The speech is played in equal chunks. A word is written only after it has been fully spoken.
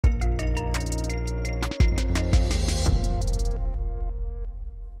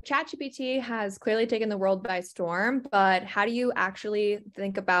ChatGPT has clearly taken the world by storm, but how do you actually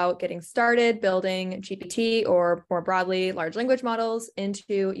think about getting started building GPT or more broadly, large language models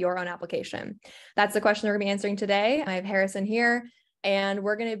into your own application? That's the question we're going to be answering today. I have Harrison here, and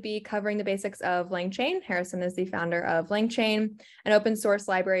we're going to be covering the basics of LangChain. Harrison is the founder of LangChain, an open source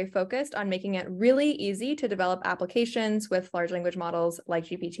library focused on making it really easy to develop applications with large language models like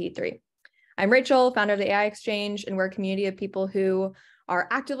GPT-3. I'm Rachel, founder of the AI Exchange, and we're a community of people who are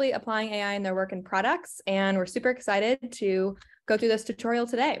actively applying AI in their work and products, and we're super excited to go through this tutorial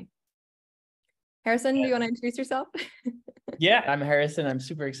today. Harrison, do you want to introduce yourself? Yeah, I'm Harrison. I'm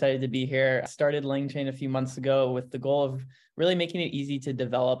super excited to be here. I started LangChain a few months ago with the goal of really making it easy to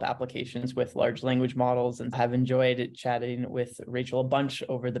develop applications with large language models, and have enjoyed chatting with Rachel a bunch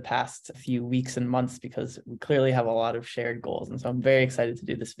over the past few weeks and months because we clearly have a lot of shared goals. And so I'm very excited to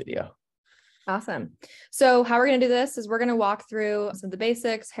do this video. Awesome. So how we're going to do this is we're going to walk through some of the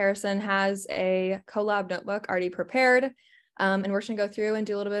basics. Harrison has a Colab notebook already prepared, and we're just going to go through and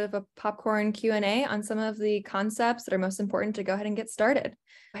do a little bit of a popcorn Q&A on some of the concepts that are most important to go ahead and get started.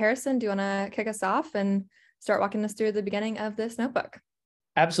 Harrison, do you want to kick us off and start walking us through the beginning of this notebook?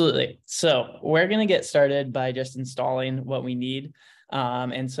 Absolutely. So we're going to get started by just installing what we need.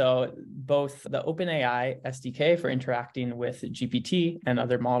 And so both the OpenAI SDK for interacting with GPT and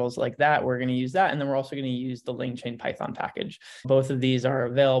other models like that, we're going to use that. And then we're also going to use the LangChain Python package. Both of these are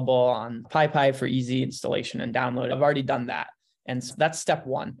available on PyPy for easy installation and download. I've already done that. And so that's step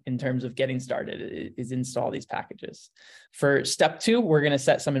one in terms of getting started, is install these packages. For step two, we're going to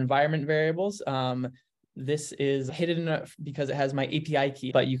set some environment variables. This is hidden because it has my API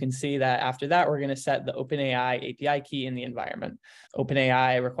key, but you can see that after that, we're going to set the OpenAI API key in the environment.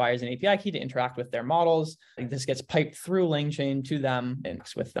 OpenAI requires an API key to interact with their models. This gets piped through LangChain to them and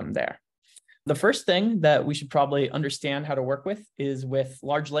mix with them there. The first thing that we should probably understand how to work with is with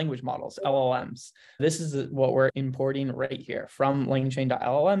large language models, LLMs. This is what we're importing right here from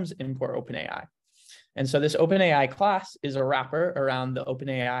LangChain.llms, import OpenAI. And so this OpenAI class is a wrapper around the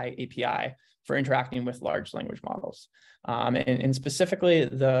OpenAI API for interacting with large language models. And specifically,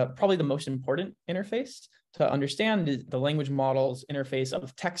 probably the most important interface to understand is the language model's interface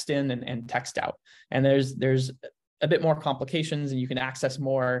of text in and text out. And there's a bit more complications, and you can access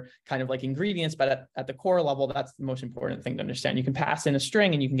more kind of like ingredients, but at the core level, that's the most important thing to understand. You can pass in a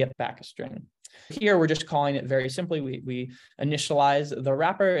string and you can get back a string. Here, we're just calling it very simply. We initialize the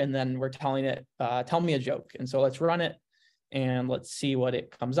wrapper, and then we're telling it, tell me a joke. And so let's run it, and let's see what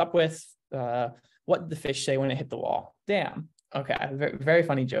it comes up with. What did the fish say when it hit the wall? Damn. Okay, very, very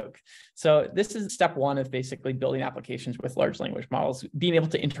funny joke. So this is step one of basically building applications with large language models, being able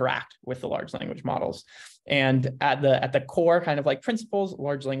to interact with the large language models. And at the core kind of like principles,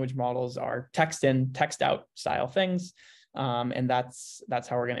 large language models are text in, text out style things. And that's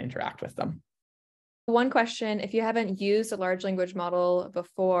how we're going to interact with them. One question, if you haven't used a large language model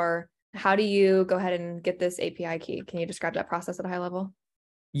before, how do you go ahead and get this API key? Can you describe that process at a high level?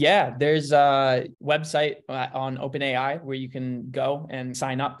 Yeah, there's a website on OpenAI where you can go and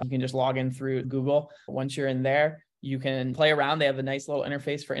sign up. You can just log in through Google. Once you're in there, you can play around. They have a nice little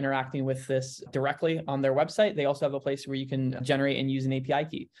interface for interacting with this directly on their website. They also have a place where you can generate and use an API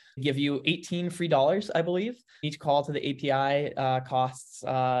key. They give you 18 free dollars, I believe. Each call to the API costs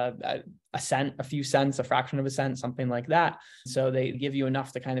a cent, a few cents, a fraction of a cent, something like that. So they give you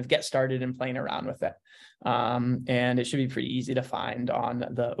enough to kind of get started and playing around with it. And it should be pretty easy to find on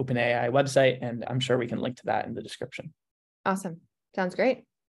the OpenAI website. And I'm sure we can link to that in the description. Awesome. Sounds great.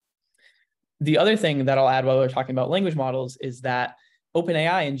 The other thing that I'll add while we're talking about language models is that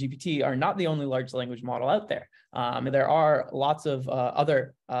OpenAI and GPT are not the only large language model out there. There are lots of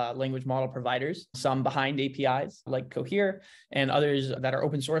other language model providers, some behind APIs like Cohere, and others that are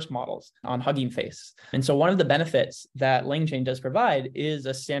open source models on Hugging Face. And so one of the benefits that LangChain does provide is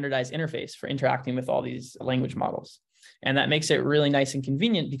a standardized interface for interacting with all these language models. And that makes it really nice and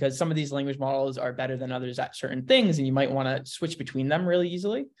convenient because some of these language models are better than others at certain things, and you might want to switch between them really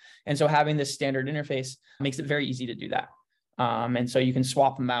easily. And so having this standard interface makes it very easy to do that. And so you can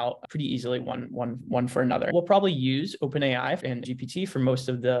swap them out pretty easily one for another. We'll probably use OpenAI and GPT for most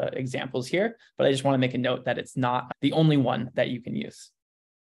of the examples here, but I just want to make a note that it's not the only one that you can use.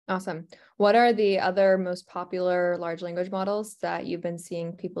 Awesome. What are the other most popular large language models that you've been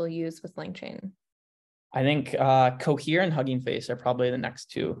seeing people use with LangChain? I think Cohere and Hugging Face are probably the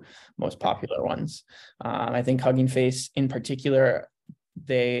next two most popular ones. I think Hugging Face in particular,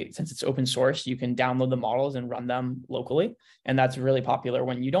 since it's open source, you can download the models and run them locally. And that's really popular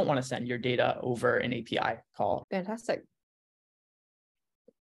when you don't want to send your data over an API call. Fantastic.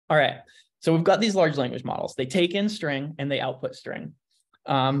 All right. So we've got these large language models. They take in string and they output string.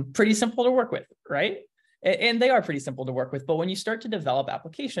 Pretty simple to work with, right? And they are pretty simple to work with. But when you start to develop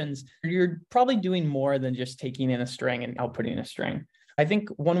applications, you're probably doing more than just taking in a string and outputting a string. I think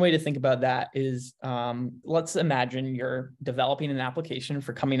one way to think about that is, let's imagine you're developing an application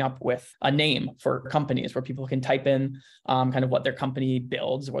for coming up with a name for companies where people can type in kind of what their company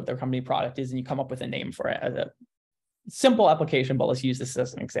builds, what their company product is, and you come up with a name for it as a simple application, but let's use this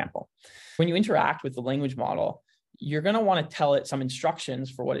as an example. When you interact with the language model, you're going to want to tell it some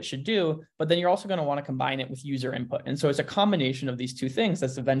instructions for what it should do, but then you're also going to want to combine it with user input. And so it's a combination of these two things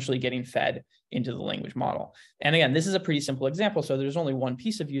that's eventually getting fed into the language model. And again, this is a pretty simple example. So there's only one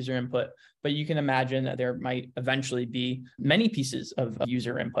piece of user input, but you can imagine that there might eventually be many pieces of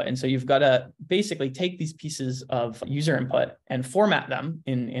user input. And so you've got to basically take these pieces of user input and format them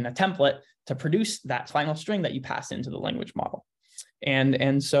in a template to produce that final string that you pass into the language model.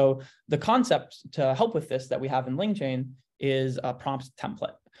 And so the concept to help with this that we have in LangChain is a prompt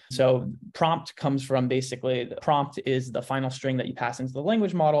template. So prompt comes from basically the prompt is the final string that you pass into the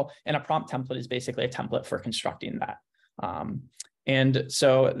language model, and a prompt template is basically a template for constructing that. And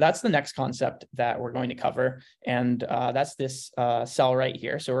so that's the next concept that we're going to cover. And that's this cell right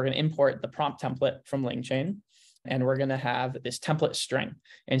here. So we're going to import the prompt template from LangChain, and we're going to have this template string.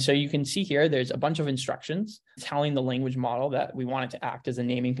 And so you can see here, there's a bunch of instructions telling the language model that we want it to act as a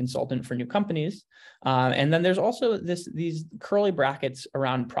naming consultant for new companies. And then there's also these curly brackets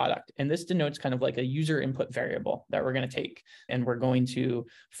around product. And this denotes kind of like a user input variable that we're going to take, and we're going to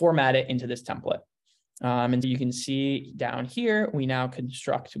format it into this template. And so you can see down here, we now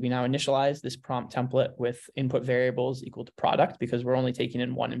initialize this prompt template with input variables equal to product, because we're only taking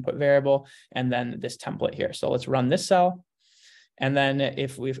in one input variable, and then this template here. So let's run this cell. And then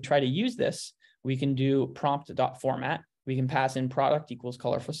if we try to use this, we can do prompt.format. We can pass in product equals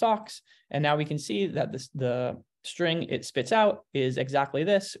color for socks. And now we can see that the string it spits out is exactly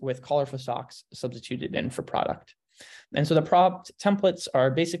this, with color for socks substituted in for product. And so the prompt templates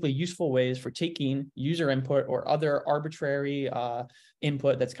are basically useful ways for taking user input or other arbitrary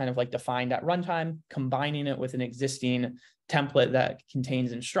input that's kind of like defined at runtime, combining it with an existing template that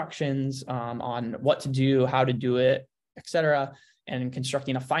contains instructions on what to do, how to do it, etc., and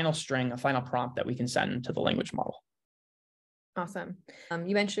constructing a final string, a final prompt that we can send to the language model. Awesome.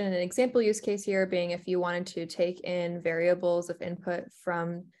 You mentioned an example use case here being if you wanted to take in variables of input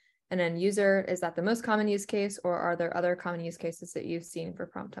from an end user. Is that the most common use case, or are there other common use cases that you've seen for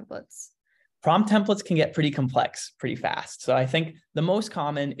prompt templates? Prompt templates can get pretty complex pretty fast. So I think the most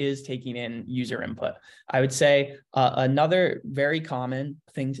common is taking in user input. I would say another very common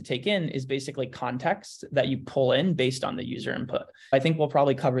thing to take in is basically context that you pull in based on the user input. I think we'll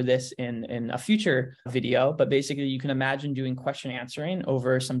probably cover this in a future video, but basically you can imagine doing question answering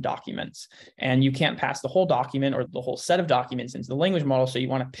over some documents, and you can't pass the whole document or the whole set of documents into the language model. So you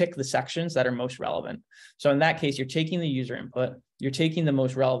want to pick the sections that are most relevant. So in that case, you're taking the user input, you're taking the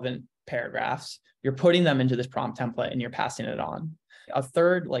most relevant paragraphs, you're putting them into this prompt template, and you're passing it on. A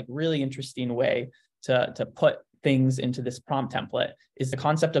third, like, really interesting way to put things into this prompt template is the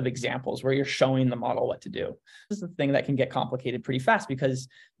concept of examples, where you're showing the model what to do. This is the thing that can get complicated pretty fast, because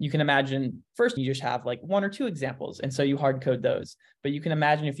you can imagine first you just have like one or two examples, and so you hard code those. But you can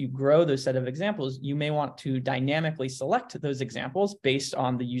imagine if you grow those set of examples, you may want to dynamically select those examples based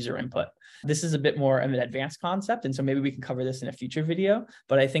on the user input. This is a bit more of an advanced concept, and so maybe we can cover this in a future video.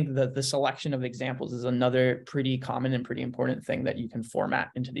 But I think that the selection of examples is another pretty common and pretty important thing that you can format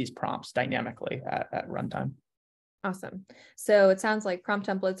into these prompts dynamically at runtime. Awesome. So it sounds like prompt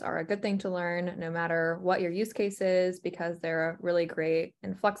templates are a good thing to learn no matter what your use case is, because they're a really great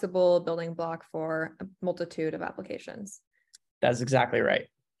and flexible building block for a multitude of applications. That's exactly right.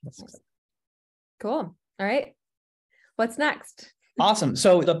 Cool. All right. What's next? Awesome.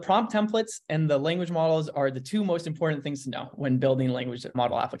 So the prompt templates and the language models are the two most important things to know when building language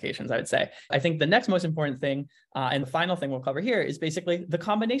model applications, I would say. I think the next most important thing, and the final thing we'll cover here, is basically the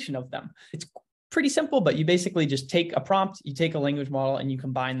combination of them. It's pretty simple, but you basically just take a prompt, you take a language model, and you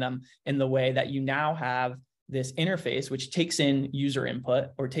combine them in the way that you now have this interface, which takes in user input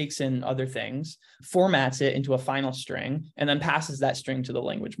or takes in other things, formats it into a final string, and then passes that string to the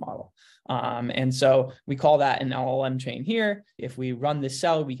language model. And so we call that an LLM chain here. If we run this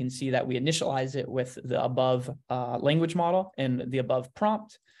cell, we can see that we initialize it with the above language model and the above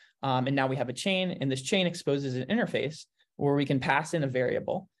prompt. And now we have a chain, and this chain exposes an interface where we can pass in a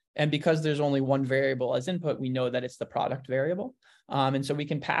variable. And because there's only one variable as input, we know that it's the product variable. And so we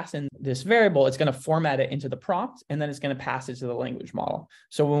can pass in this variable, it's going to format it into the prompt, and then it's going to pass it to the language model.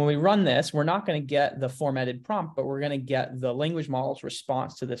 So when we run this, we're not going to get the formatted prompt, but we're going to get the language model's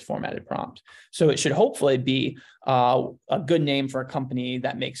response to this formatted prompt. So it should hopefully be a good name for a company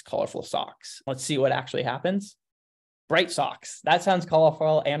that makes colorful socks. Let's see what actually happens. Bright Socks. That sounds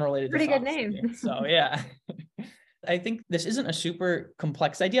colorful and related to socks. Pretty good name. So yeah. I think this isn't a super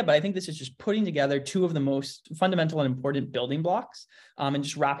complex idea, but I think this is just putting together two of the most fundamental and important building blocks and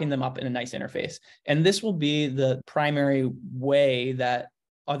just wrapping them up in a nice interface. And this will be the primary way that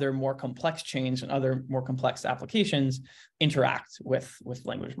other more complex chains and other more complex applications interact with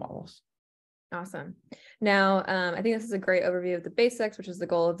language models. Awesome. Now, I think this is a great overview of the basics, which is the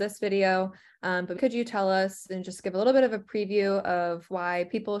goal of this video. But could you tell us and just give a little bit of a preview of why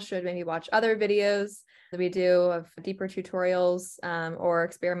people should maybe watch other videos that we do of deeper tutorials or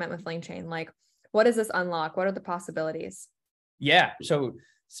experiment with LangChain? Like, what does this unlock? What are the possibilities? Yeah. So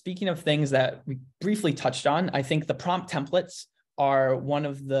speaking of things that we briefly touched on, I think the prompt templates are one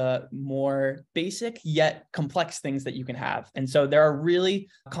of the more basic yet complex things that you can have. And so there are really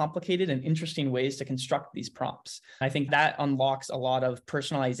complicated and interesting ways to construct these prompts. I think that unlocks a lot of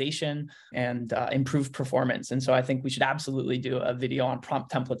personalization and improved performance. And so I think we should absolutely do a video on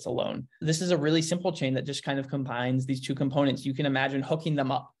prompt templates alone. This is a really simple chain that just kind of combines these two components. You can imagine hooking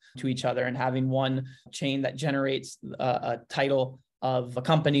them up to each other and having one chain that generates a title of a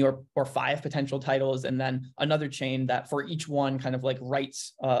company or 5 potential titles, and then another chain that for each one kind of like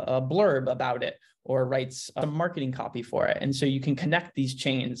writes a blurb about it or writes some marketing copy for it. And so you can connect these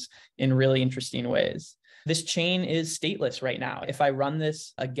chains in really interesting ways. This chain is stateless right now. If I run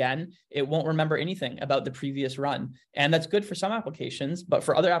this again, it won't remember anything about the previous run. And that's good for some applications, but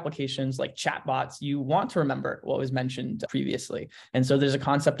for other applications like chatbots, you want to remember what was mentioned previously. And so there's a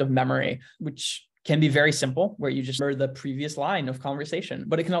concept of memory, which can be very simple, where you just remember the previous line of conversation,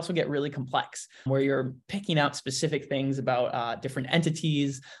 but it can also get really complex, where you're picking out specific things about different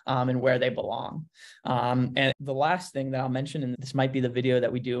entities and where they belong. And the last thing that I'll mention, and this might be the video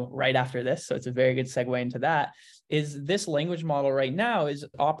that we do right after this, so it's a very good segue into that, is this language model right now is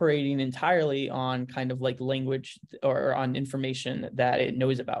operating entirely on kind of like language or on information that it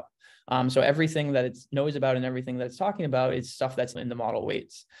knows about. So everything that it knows about and everything that it's talking about is stuff that's in the model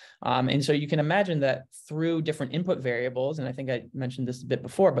weights. And so you can imagine that through different input variables, and I think I mentioned this a bit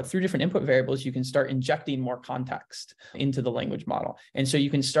before, but through different input variables, you can start injecting more context into the language model. And so you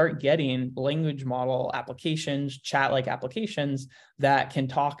can start getting language model applications, chat-like applications that can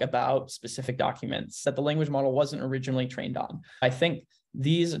talk about specific documents that the language model wasn't originally trained on. I think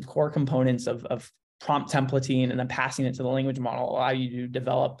these core components of prompt templating and then passing it to the language model allow you to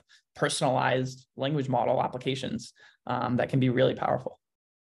develop personalized language model applications that can be really powerful.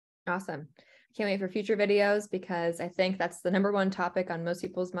 Awesome. Can't wait for future videos, because I think that's the #1 topic on most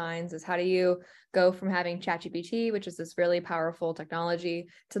people's minds is how do you go from having ChatGPT, which is this really powerful technology,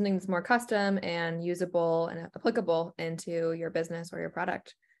 to something that's more custom and usable and applicable into your business or your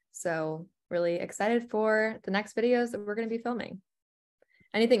product. So really excited for the next videos that we're going to be filming.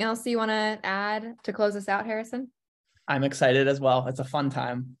 Anything else you want to add to close us out, Harrison? I'm excited as well. It's a fun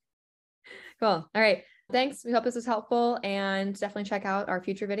time. Cool. All right. Thanks. We hope this was helpful, and definitely check out our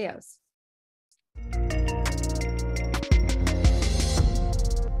future videos.